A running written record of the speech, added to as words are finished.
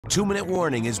2-Minute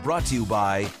Warning is brought to you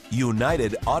by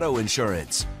United Auto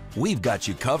Insurance. We've got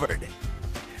you covered.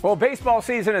 Well, baseball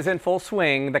season is in full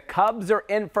swing. The Cubs are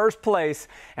in first place.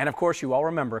 And of course, you all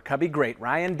remember Cubby great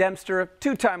Ryan Dempster,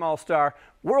 two-time All-Star,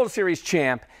 World Series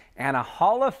champ, and a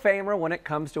Hall of Famer when it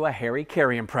comes to a Harry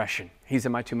Caray impression. He's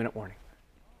in my 2-Minute Warning.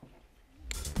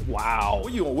 Wow.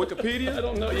 What are you on Wikipedia? I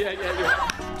don't know. Yeah.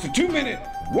 It's a 2-minute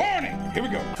warning. Here we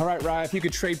go. All right, Ryan, if you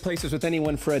could trade places with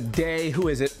anyone for a day, who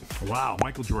is it? Wow,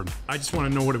 Michael Jordan. I just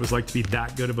want to know what it was like to be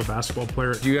that good of a basketball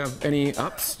player. Do you have any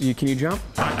ups? Can you jump?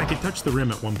 I could touch the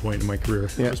rim at one point in my career.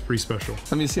 Yeah. It was pretty special.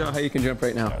 Let me see how you can jump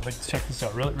right now. I'd like to check this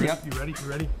out. Really? Yep. You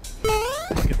ready?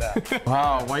 Look at that.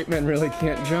 Wow, white men really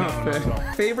can't jump.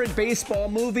 No. Favorite baseball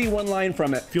movie, one line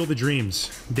from it. Field of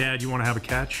Dreams. Dad, you want to have a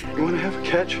catch? You want to have a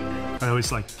catch? I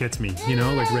always like gets me,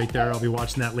 like right there. I'll be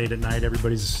watching that late at night.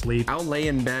 Everybody's asleep. I'll lay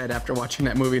in bed after watching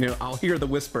that movie and I'll hear the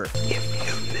whisper. If you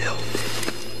build it,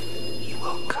 he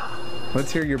will come.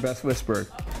 Let's hear your best whisper.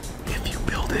 If you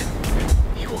build it,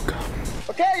 he will come.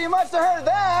 Okay, you must have heard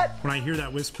that. When I hear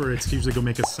that whisper, it's usually go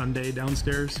make a sundae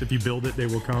downstairs. If you build it, they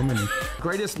will come. And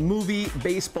greatest movie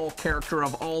baseball character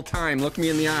of all time. Look me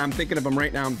in the eye. I'm thinking of him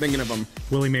right now. I'm thinking of him.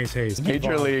 Willie Mays Hayes.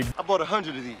 Major League. I bought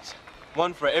 100 of these.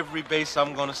 One for every base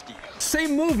I'm gonna steal.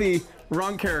 Same movie,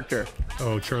 wrong character.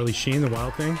 Oh, Charlie Sheen, The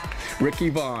Wild Thing. Ricky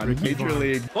Vaughn, Major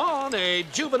League. Vaughn, a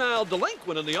juvenile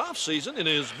delinquent in the offseason in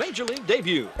his Major League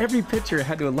debut. Every pitcher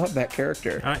had to have loved that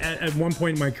character. At one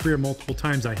point in my career, multiple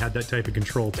times, I had that type of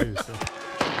control, too. So.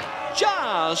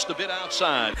 Just a bit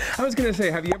outside. I was going to say,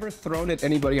 have you ever thrown at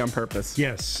anybody on purpose?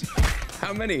 Yes.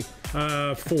 How many?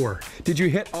 4. Did you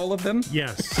hit all of them?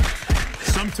 Yes.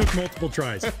 Some took multiple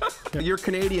tries. You're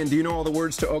Canadian. Do you know all the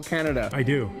words to "Oh Canada"? I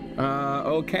do.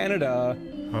 Oh Canada.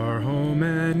 Our home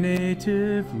and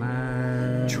native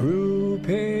land. True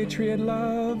patriot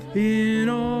love. In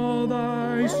all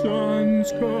thy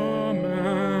sons'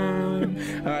 command.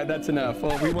 All right, that's enough.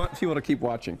 Well, we want people to keep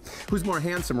watching. Who's more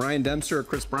handsome, Ryan Dempster or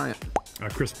Chris Bryant?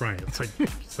 Chris Bryant.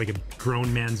 It's like a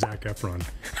grown man Zac Efron.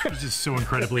 He's just so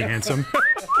incredibly handsome.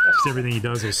 Just everything he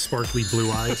does, those sparkly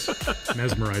blue eyes,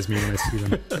 mesmerize me when I see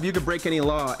them. If you could break any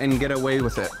law and get away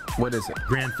with it, what is it?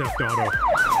 Grand Theft Auto.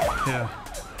 Yeah.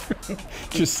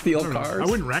 Just steal cars? I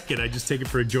wouldn't wreck it. I'd just take it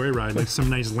for a joyride, like some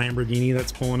nice Lamborghini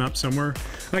that's pulling up somewhere.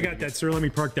 I got that, sir. Let me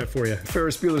park that for you.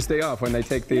 Ferris Bueller's Day Off when they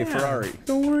take the Ferrari.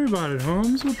 Don't worry about it,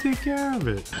 Holmes. We'll take care of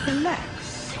it.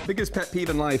 Relax. Biggest pet peeve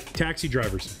in life? Taxi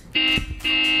drivers.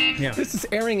 Yeah. This is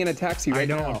airing in a taxi right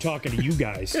now. I know, I'm talking to you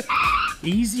guys.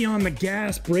 Easy on the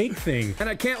gas brake thing. And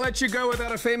I can't let you go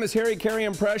without a famous Harry Caray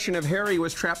impression. If Harry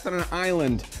was trapped on an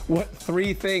island, what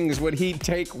 3 things would he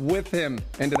take with him?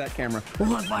 Into that camera.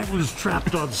 Well, if I was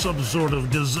trapped on some sort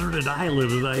of deserted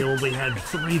island and I only had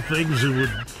 3 things,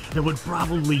 it would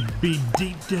probably be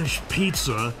deep dish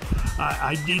pizza.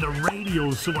 I need a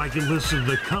radio so I can listen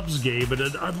to the Cubs game and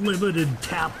an unlimited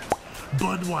tap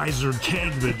Budweiser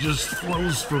keg that just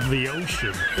flows from the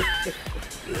ocean.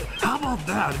 How about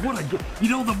that?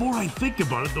 The more I think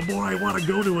about it, the more I want to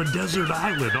go to a desert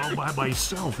island all by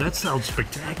myself. That sounds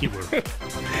spectacular.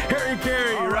 Harry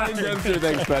Caray, Ryan Dempster.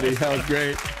 Thanks, buddy. That was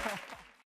great.